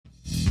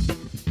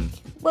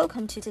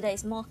Welcome to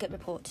today's market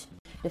report.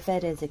 The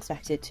Fed is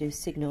expected to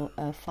signal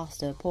a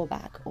faster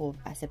pullback of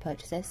asset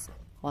purchases,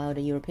 while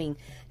the European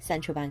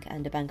Central Bank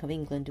and the Bank of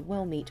England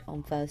will meet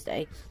on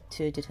Thursday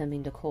to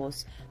determine the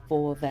course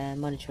for their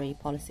monetary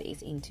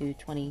policies into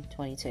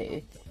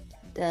 2022.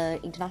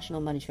 The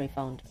International Monetary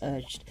Fund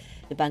urged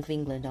the Bank of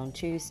England on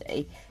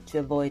Tuesday to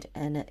avoid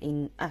an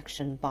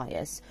inaction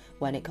bias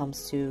when it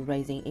comes to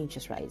raising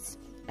interest rates,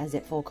 as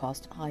it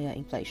forecast higher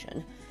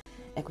inflation.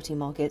 Equity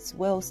markets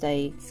will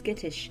stay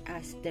skittish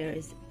as there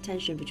is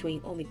tension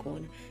between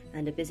Omicron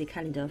and a busy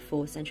calendar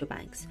for central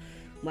banks,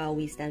 while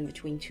we stand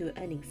between two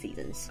earnings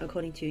seasons,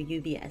 according to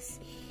UBS.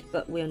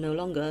 But we are no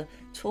longer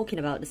talking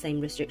about the same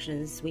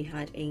restrictions we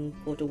had in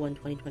Q1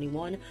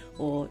 2021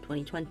 or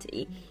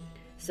 2020.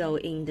 So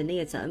in the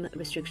near term,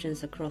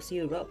 restrictions across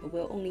Europe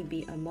will only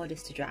be a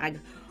modest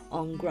drag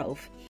on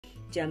growth.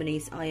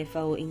 Germany's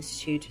IFO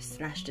Institute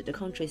slashed the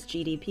country's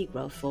GDP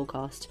growth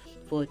forecast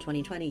for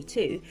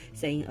 2022,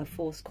 saying a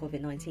fourth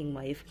COVID-19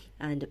 wave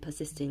and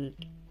persisting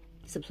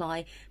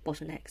supply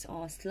bottlenecks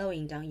are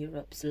slowing down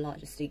Europe's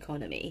largest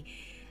economy.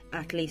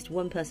 At least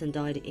one person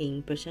died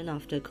in Britain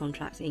after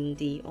contracting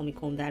the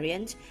Omicron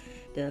variant,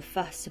 the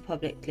first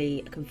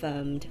publicly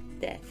confirmed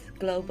death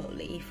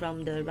globally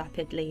from the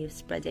rapidly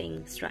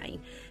spreading strain.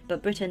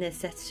 But Britain is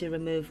set to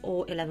remove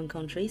all 11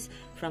 countries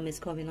from its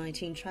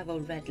COVID-19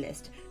 travel red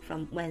list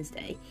from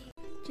Wednesday.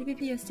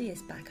 GBP/USD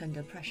is back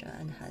under pressure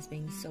and has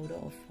been sold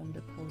off from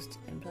the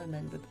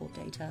post-employment report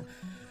data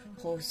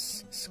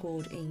horse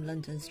scored in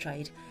London's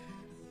trade.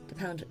 The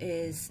pound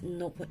is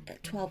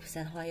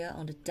 12% higher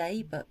on the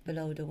day, but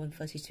below the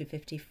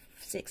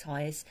 132.56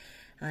 highs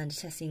and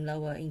testing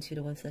lower into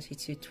the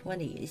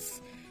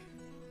 132.20s.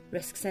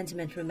 Risk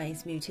sentiment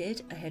remains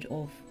muted ahead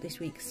of this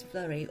week's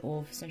flurry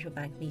of central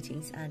bank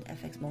meetings, and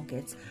FX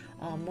markets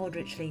are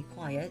moderately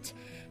quiet.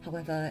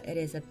 However, it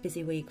is a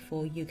busy week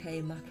for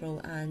UK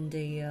macro, and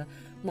the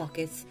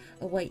markets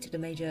await the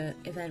major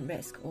event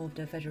risk of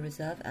the Federal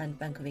Reserve and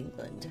Bank of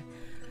England.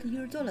 The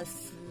euro-dollar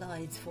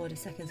slides for the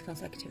second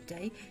consecutive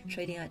day,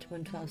 trading at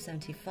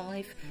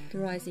 112.75. The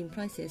rise in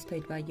prices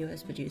paid by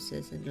US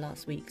producers and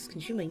last week's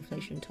consumer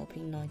inflation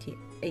topping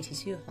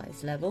 82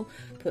 highest level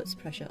puts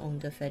pressure on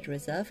the Federal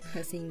Reserve,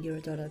 placing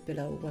euro-dollar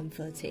below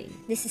 113.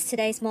 This is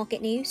today's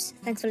market news.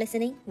 Thanks for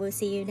listening. We'll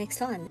see you next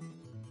time.